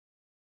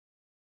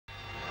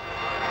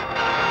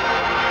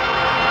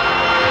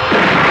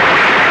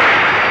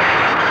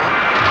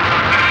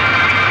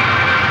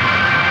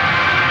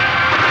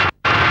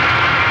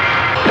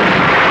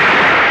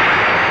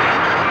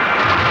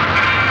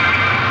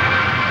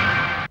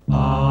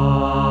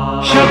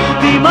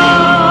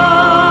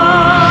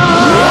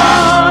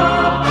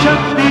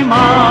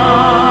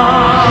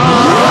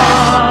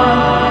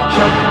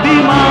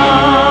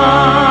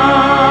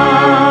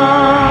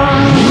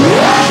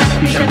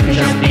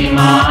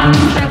शक्तिमान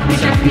शक्ति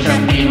शक्ति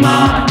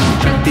शक्तिमान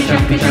शक्ति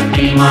शक्ति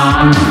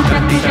शक्तिमान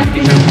शक्ति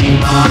शक्ति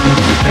शक्तिमान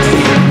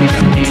शक्ति शक्ति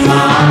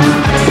शक्तिमान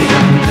शक्ति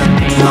शक्ति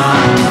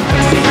शक्तिमान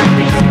शक्ति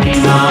शक्ति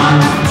शक्तिमान।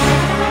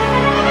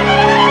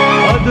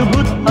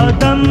 अद्भुत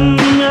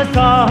अदम्य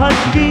साहस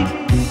की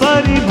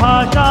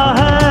परिभाषा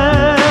है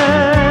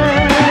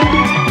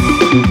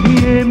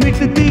ये,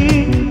 मिटती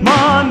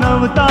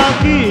मानवता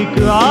की एक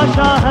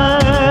आशा है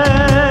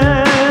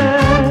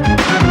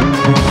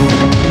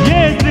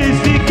ये,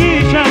 सृष्टि की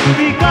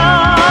शक्ति का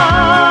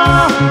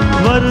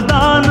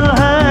वरदान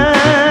है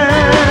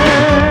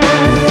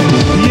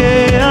ये,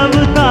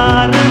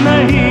 अवतार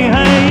नहीं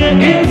है ये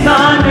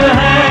इंसान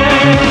है।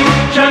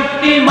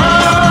 शक्तिमान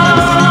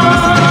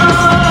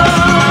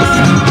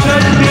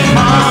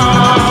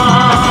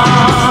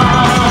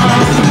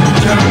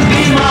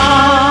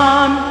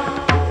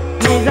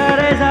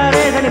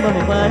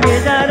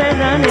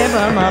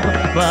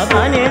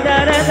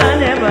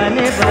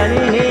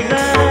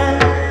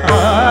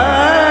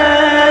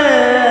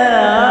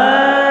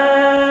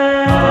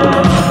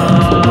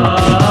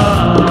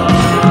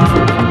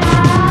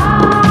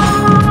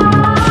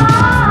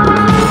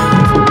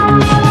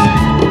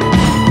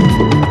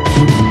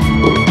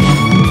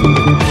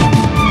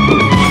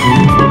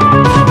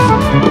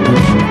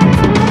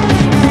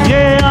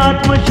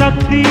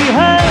शक्ति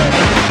है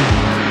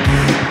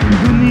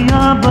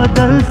दुनिया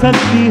बदल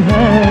सकती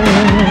है,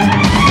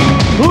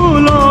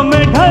 फूलों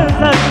में ढल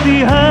सकती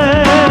है,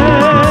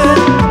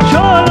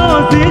 शोलों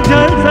से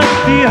जल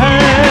सकती है।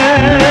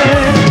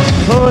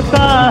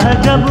 होता है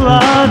जब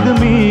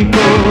आदमी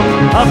को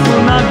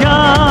अपना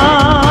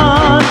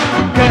ज्ञान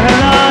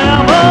कहलाया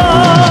वो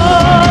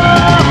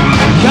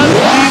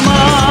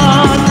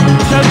शक्तिमान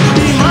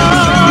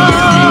शक्तिमान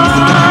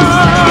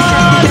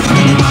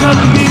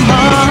शक्तिमान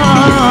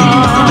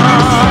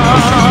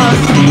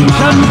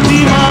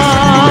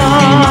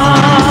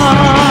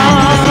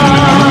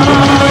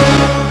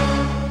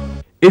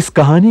इस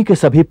कहानी के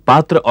सभी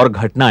पात्र और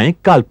घटनाएं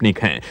काल्पनिक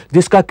हैं,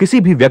 जिसका किसी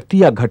भी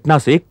व्यक्ति या घटना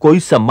से कोई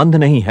संबंध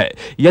नहीं है।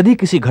 यदि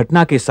किसी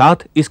घटना के साथ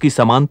इसकी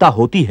समानता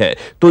होती है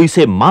तो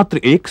इसे मात्र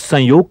एक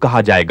संयोग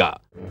कहा जाएगा।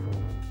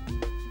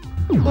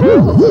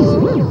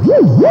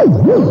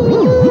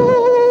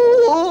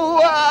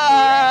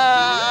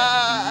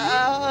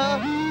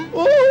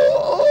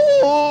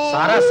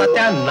 सारा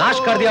सत्यानाश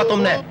कर दिया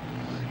तुमने।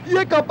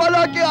 ये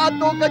कपाला के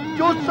हाथों का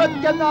जो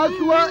सत्यानाश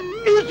हुआ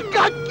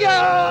इसका क्या?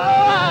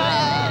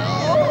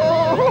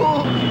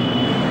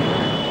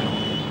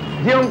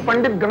 जी हम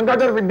पंडित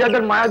गंगाधर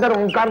विद्याधर मायाधर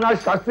ओंकारनाथ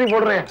शास्त्री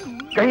बोल रहे हैं।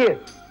 कहिए।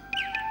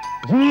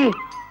 जी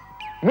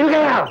मिल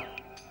गया,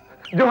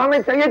 जो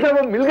हमें चाहिए था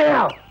वो मिल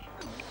गया।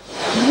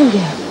 मिल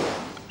गया?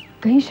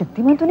 कहीं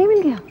शक्तिमान तो नहीं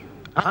मिल गया?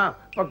 हाँ,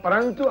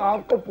 परंतु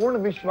आपको पूर्ण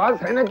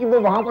विश्वास है ना कि वो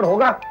वहां पर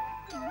होगा?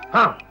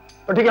 हाँ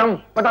तो ठीक है,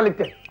 हम पता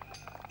लिखते हैं।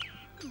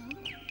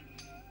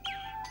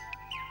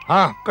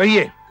 हाँ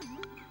कहिए।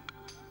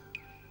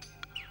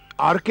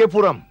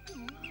 आरकेपुरम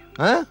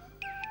है?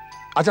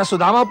 अच्छा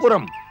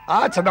सुदामापुरम।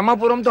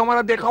 सदामापुरम तो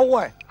हमारा देखा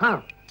हुआ है। हाँ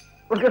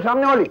उसके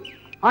सामने वाली।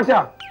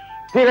 अच्छा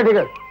ठीक है ठीक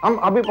है, हम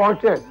अभी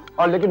पहुंचते हैं।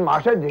 और लेकिन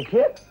महाशय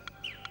देखिए,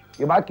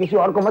 ये बात किसी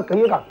और को मत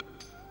कहिएगा।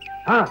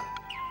 हाँ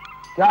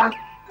क्या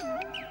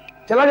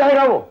चला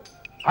जाएगा वो?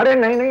 अरे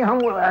नहीं नहीं, हम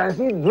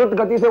ऐसी द्रुत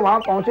गति से वहां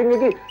पहुंचेंगे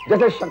कि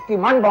जैसे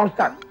शक्तिमान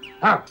पहुंचता है।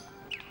 हाँ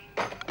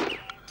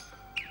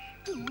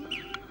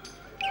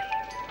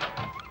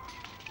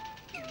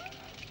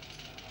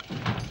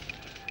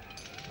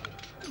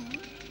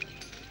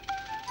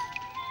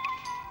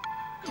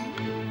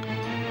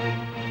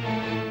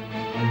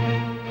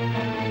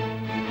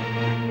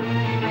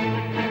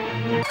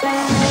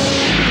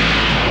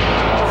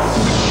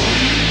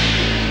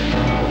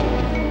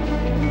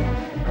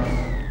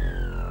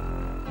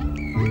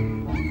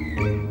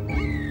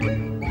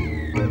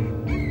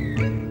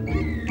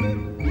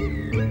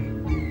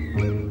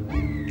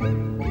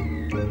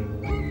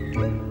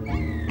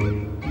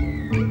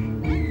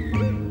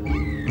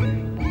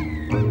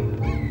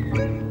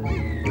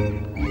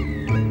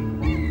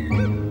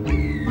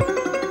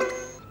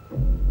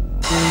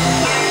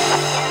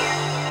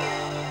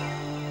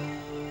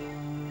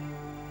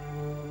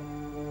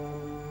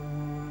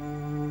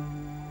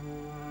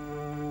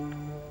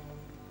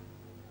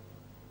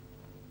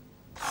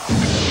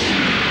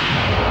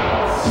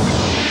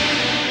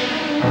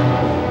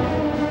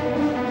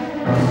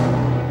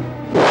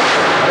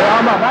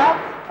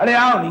अरे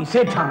आओ नहीं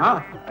सेठ।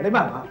 हाँ अरे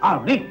बाबा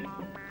आओ नहीं।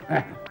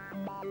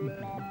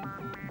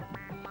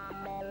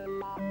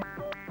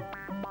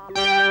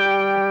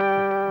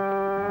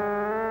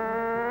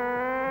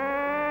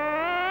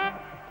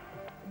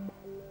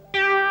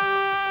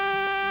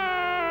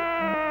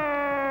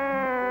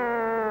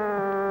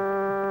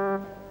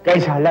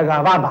 कैसा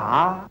लगा बाबा?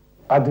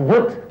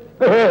 अद्भुत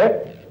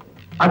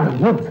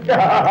अद्भुत।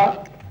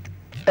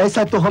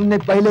 ऐसा तो हमने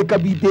पहले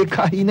कभी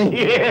देखा ही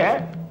नहीं।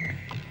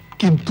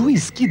 किंतु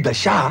इसकी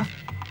दशा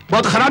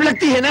बहुत खराब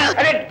लगती है ना?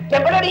 अरे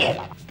टेम्पररी है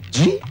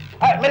जी।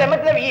 मेरा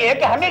मतलब ये है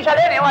कि हमेशा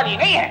रहने वाली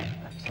नहीं है।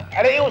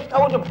 अरे उसका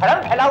वो जो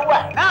भ्रम फैला हुआ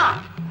है ना,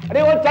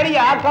 अरे वो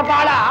चढ़िया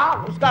कपाड़ा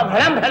उसका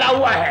भरम फैला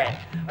हुआ है।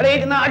 अरे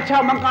इतना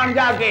अच्छा मकान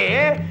जाके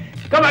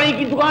कबाड़ी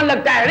की दुकान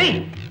लगता है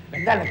नहीं,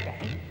 गंदा लगता है।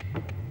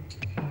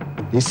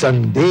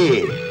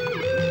 निसंदेह।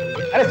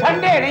 अरे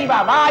संडे नहीं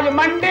बाबा, आज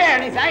मंडे है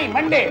Nasai,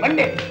 Monday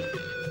Monday.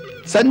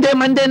 Sunday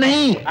Monday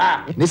नहीं,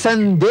 हाँ।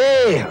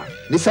 निसंदेह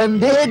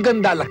निसंदेह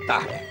गंदा लगता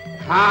है।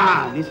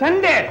 हाँ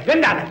निसंदेह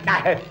गंदा लगता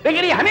है,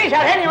 लेकिन ये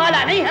हमेशा रहने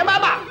वाला नहीं है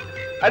बाबा।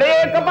 अरे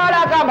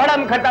कपाड़ा का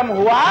भरम खत्म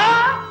हुआ,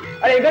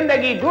 अरे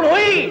गंदगी दूर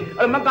हुई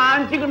और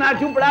मकान चिकना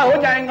चुपड़ा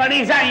हो जाएगा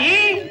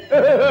निसाई।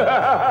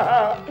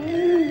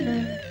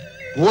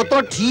 वो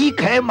तो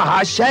ठीक है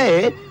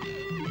महाशय,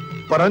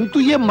 परंतु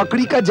ये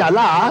मकड़ी का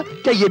जाला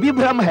क्या ये भी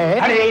भ्रम है?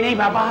 अरे नहीं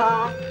बाबा,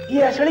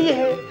 ये असली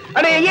है।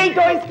 अरे यही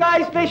तो इसका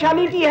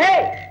स्पेशलिटी है।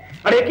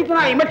 अरे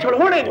कितना ही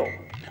मच्छर होने दो,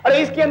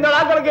 अरे इसके अंदर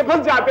आकर के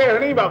फंस जाते हैं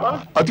नहीं बाबा।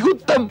 अति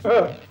उत्तम,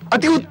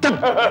 अति उत्तम।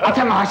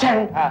 अच्छा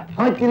महाशय,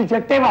 हमें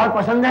तिलचट्टे बहुत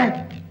पसंद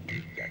है।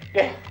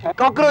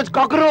 कॉकरोच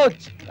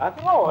कॉकरोच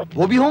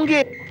वो भी होंगे।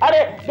 अरे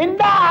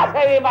बिंदास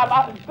है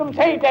बाबा, तुम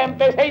सही टाइम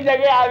पे सही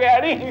जगह आ गए।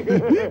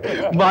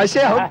 नहीं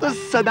महाशय हम तो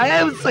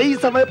सदैव सही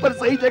समय पर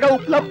सही जगह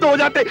उपलब्ध हो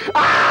जाते।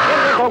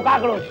 देखो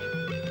कॉकरोच,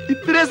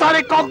 इतने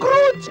सारे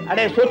कॉकरोच।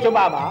 अरे सोचो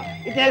बाबा,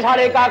 इतने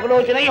सारे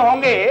कॉकरोच नहीं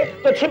होंगे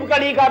तो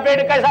छिपकली का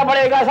पेट कैसा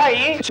बढ़ेगा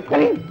साई?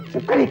 छिपकली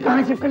छिपकली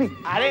कहाँ छिपकली?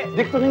 अरे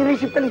दिख तो नहीं रही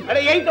छिपकली।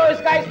 अरे यही तो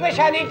इसका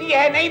स्पेशलिटी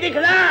है, नहीं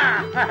दिखना।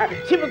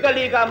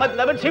 छिपकली का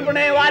मतलब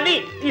छिपने वाली।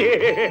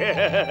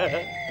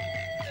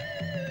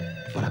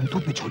 परंतु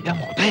बिचौलिया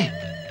महोदय,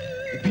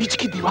 बीच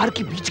की दीवार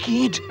की बीच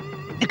की ईंट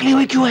निकली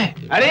हुई क्यों है?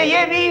 अरे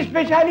ये भी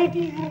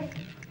स्पेशलिटी है,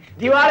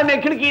 दीवार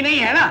में खिड़की नहीं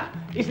है ना,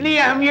 इसलिए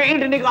हम ये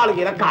ईंट निकाल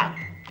के रखा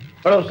है।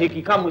 पड़ोसी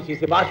की खामोशी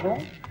से बात सुनो,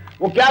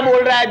 वो क्या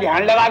बोल रहा है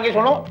ध्यान लगा के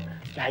सुनो।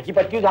 चाय की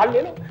पत्ती उधार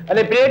ले लो।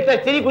 अरे प्लेट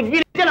तस्ती कुछ भी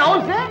लेते ना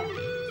उससे।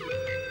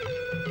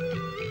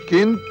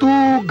 किंतु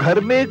घर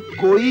में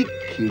कोई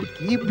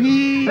खिड़की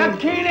भी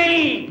रखी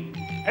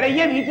नहीं। अरे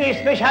ये भी तो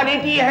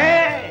स्पेशलिटी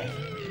है।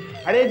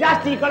 अरे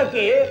जास्ती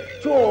करके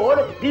चोर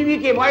बीवी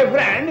के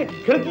बॉयफ्रेंड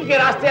खिड़की के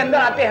रास्ते अंदर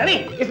आते हैं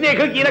नहीं, इसलिए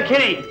खिड़की रखी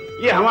नहीं।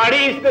 ये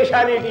हमारी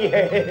स्पेशलिटी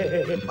है।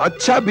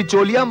 अच्छा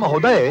बिचौलिया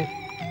महोदय,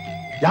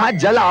 यहाँ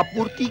जल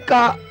आपूर्ति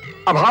का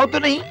अभाव तो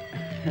नहीं?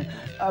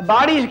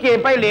 बारिश के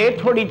पहले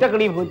थोड़ी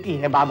तकलीफ होती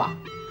है बाबा।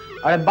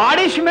 और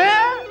बारिश में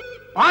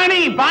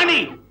पानी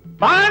पानी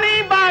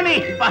पानी पानी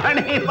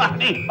पानी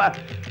पानी।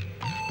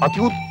 अति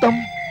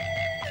उत्तम,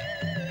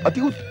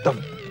 अति उत्तम।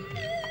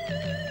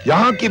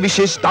 यहाँ की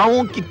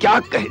विशेषताओं की क्या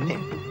कहने।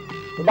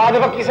 तो बात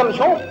पक्की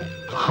समझो।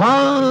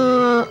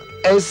 हाँ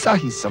ऐसा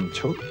ही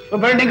समझो। तो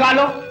फिर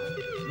निकालो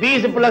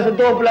 20 +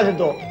 2 +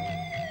 2।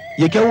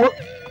 ये क्या हुआ?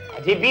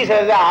 जी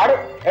 20,000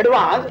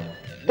 एडवांस,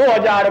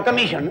 2,000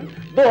 कमीशन,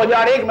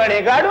 2,000 एक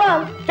महीने का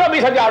एडवांस,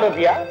 24,000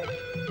 रुपया।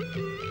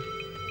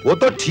 वो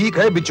तो ठीक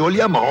है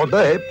बिचौलिया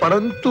महोदय,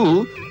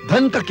 परंतु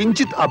धन का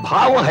किंचित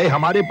अभाव है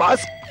हमारे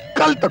पास,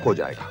 कल तक हो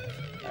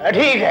जाएगा।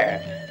 ठीक है,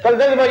 कल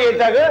 10 बजे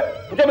तक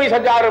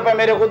 24,000 रुपए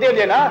मेरे को दे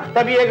देना,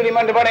 तभी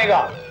एग्रीमेंट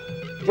बनेगा।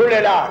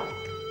 झूलेलाल।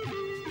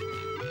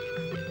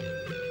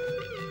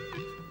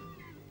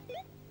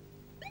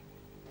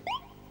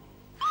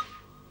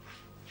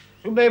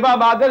 सुबह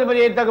बाबा 10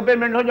 बजे तक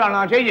पेमेंट हो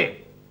जाना चाहिए।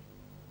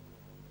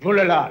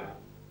 झूलेलाल।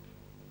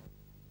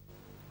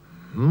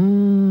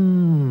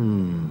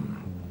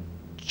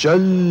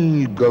 चल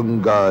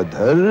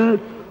गंगाधर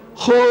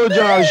हो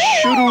जा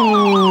शुरू।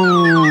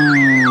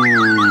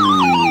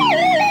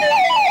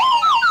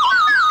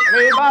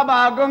 अरे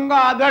बाबा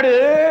गंगाधर,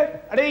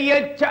 अरे ये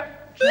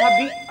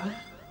चाबी।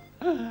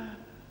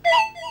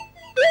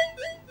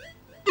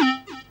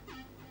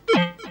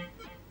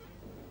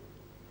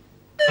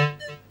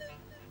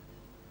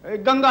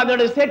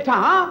 गंगाधर सेठा,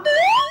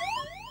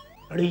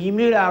 अरे ये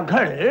मेरा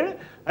घर,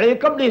 अरे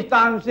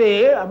कब्रिस्तान से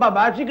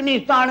बाबा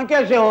चिकनिस्तान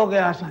कैसे हो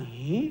गया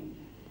साईं?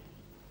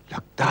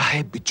 लगता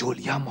है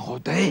बिचौलिया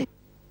महोदय,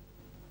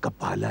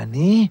 कपाला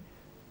ने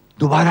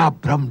दोबारा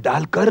भ्रम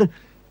डालकर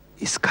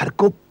इस घर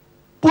को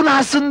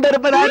पुनः सुंदर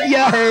बना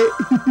दिया है।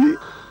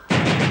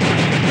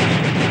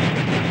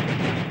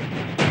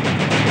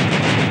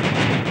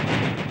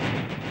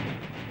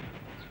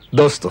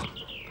 दोस्तों,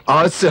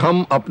 आज से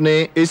हम अपने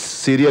इस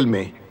सीरियल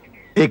में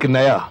एक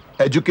नया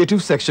एजुकेटिव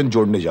सेक्शन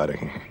जोड़ने जा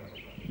रहे हैं,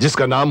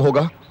 जिसका नाम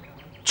होगा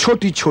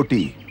छोटी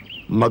छोटी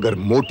मगर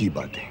मोटी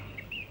बातें,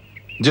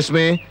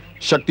 जिसमें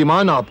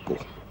शक्तिमान आपको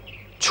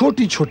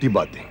छोटी छोटी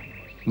बातें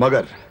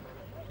मगर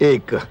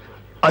एक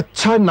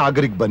अच्छा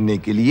नागरिक बनने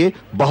के लिए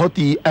बहुत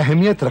ही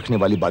अहमियत रखने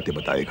वाली बातें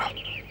बताएगा।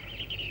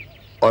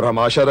 और हम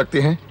आशा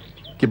रखते हैं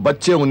कि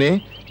बच्चे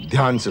उन्हें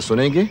ध्यान से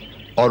सुनेंगे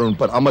और उन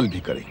पर अमल भी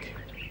करेंगे।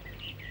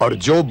 और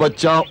जो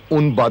बच्चा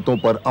उन बातों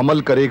पर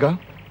अमल करेगा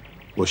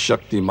वो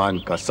शक्तिमान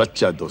का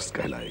सच्चा दोस्त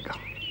कहलाएगा।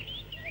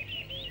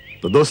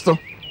 तो दोस्तों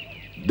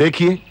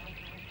देखिए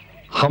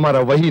हमारा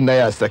वही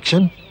नया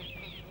सेक्शन,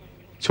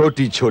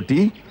 छोटी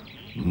छोटी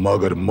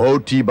मगर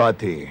मोटी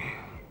बातें।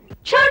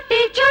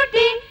 छोटी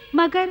छोटी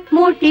मगर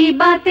मोटी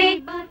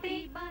बातें।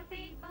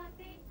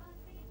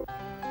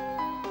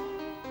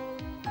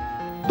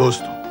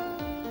 दोस्तों,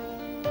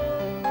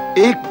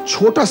 एक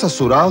छोटा सा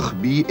सुराख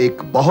भी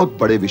एक बहुत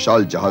बड़े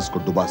विशाल जहाज को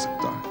डुबा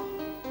सकता है।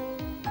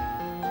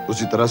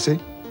 उसी तरह से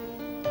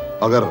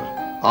अगर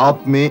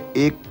आप में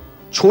एक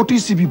छोटी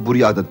सी भी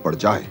बुरी आदत पड़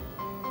जाए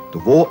तो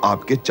वो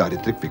आपके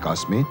चारित्रिक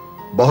विकास में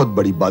बहुत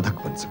बड़ी बाधक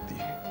बन सकती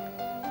है।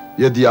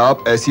 यदि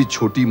आप ऐसी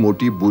छोटी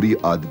मोटी बुरी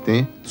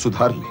आदतें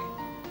सुधार लें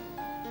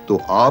तो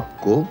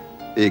आपको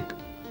एक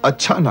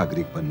अच्छा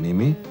नागरिक बनने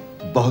में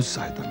बहुत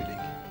सहायता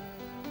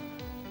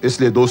मिलेगी।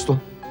 इसलिए दोस्तों,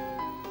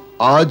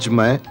 आज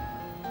मैं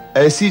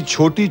ऐसी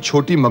छोटी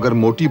छोटी मगर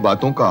मोटी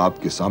बातों का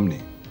आपके सामने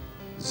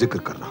जिक्र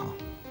कर रहा हूं।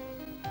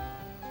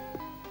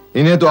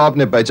 इन्हें तो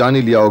आपने पहचान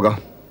ही लिया होगा।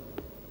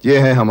 ये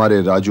हैं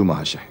हमारे राजू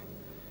महाशय।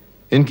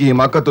 इनकी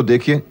हिमाकत तो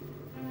देखिए,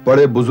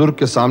 बड़े बुजुर्ग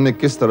के सामने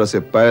किस तरह से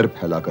पैर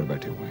फैलाकर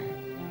बैठे हुए हैं।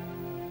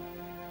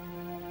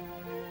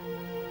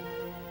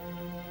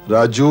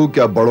 राजू,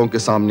 क्या बड़ों के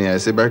सामने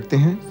ऐसे बैठते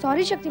हैं?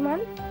 सॉरी शक्तिमान।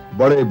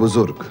 बड़े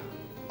बुजुर्ग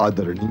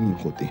आदरणीय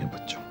होते हैं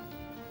बच्चों।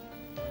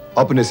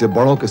 अपने से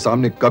बड़ों के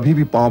सामने कभी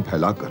भी पांव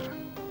फैलाकर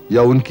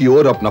या उनकी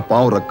ओर अपना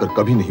पांव रखकर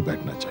कभी नहीं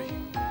बैठना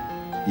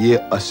चाहिए।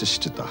 यह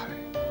अशिष्टता है,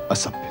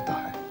 असभ्यता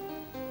है।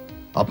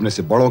 अपने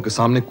से बड़ों के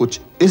सामने कुछ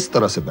इस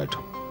तरह से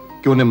बैठो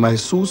कि उन्हें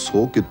महसूस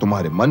हो कि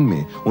तुम्हारे मन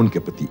में उनके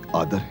प्रति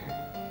आदर है।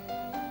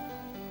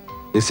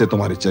 इससे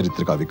तुम्हारे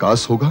चरित्र का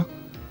विकास होगा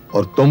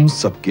और तुम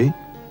सबके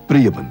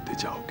प्रिय बनते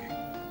जाओगे।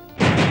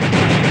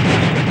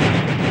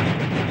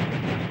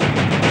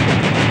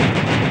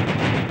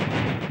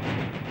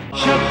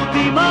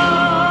 शक्तिमान,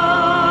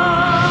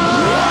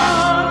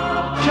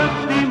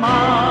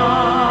 शक्तिमान,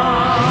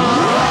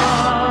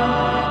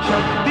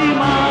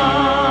 शक्तिमान,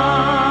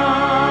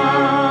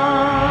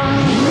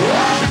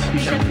 शक्ति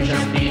शक्ति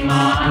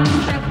शक्तिमान,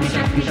 शक्ति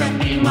शक्ति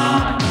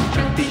शक्तिमान,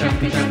 शक्ति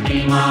शक्ति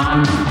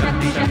शक्तिमान,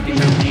 शक्ति शक्ति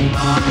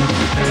शक्तिमान,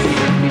 शक्ति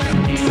शक्ति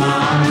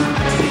शक्तिमान,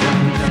 शक्ति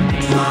शक्ति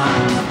शक्तिमान,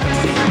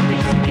 शक्ति शक्ति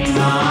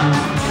शक्तिमान।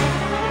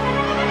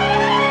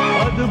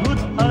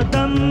 अद्भुत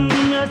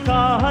अदम्य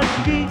साहस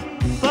की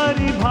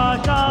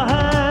परिभाषा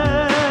है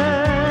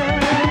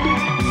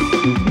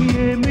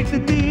ये,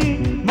 मिटती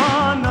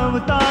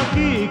मानवता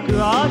की एक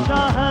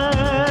आशा है।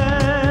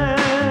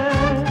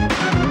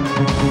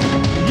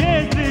 ये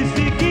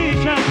सृष्टि की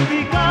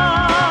शक्ति का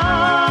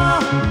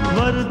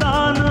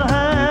वरदान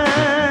है।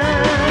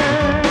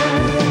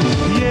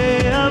 ये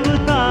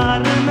अवतार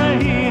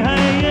नहीं है,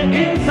 ये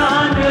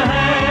इंसान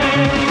है।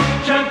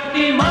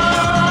 शक्तिमान,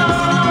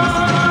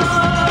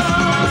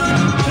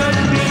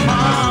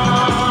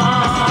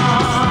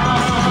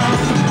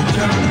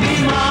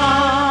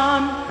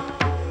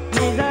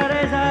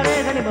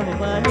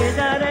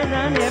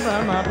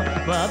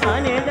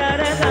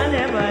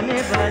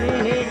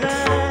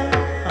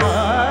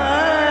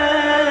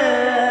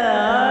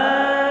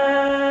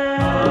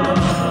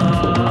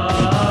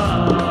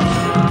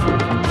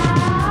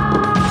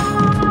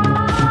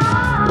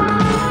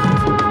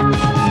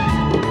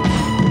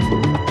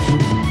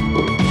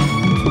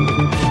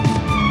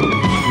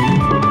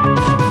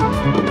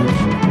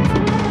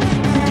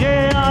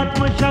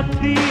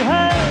 शक्ति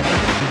है,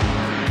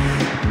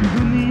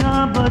 दुनिया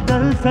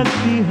बदल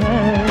सकती है,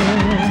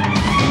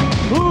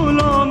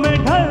 फूलों में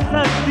ढल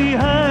सकती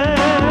है,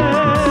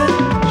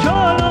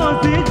 शोरों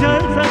से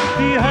जल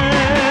सकती है।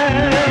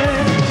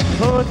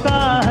 होता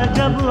है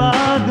जब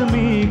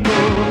आदमी को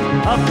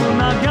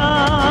अपना ज्ञान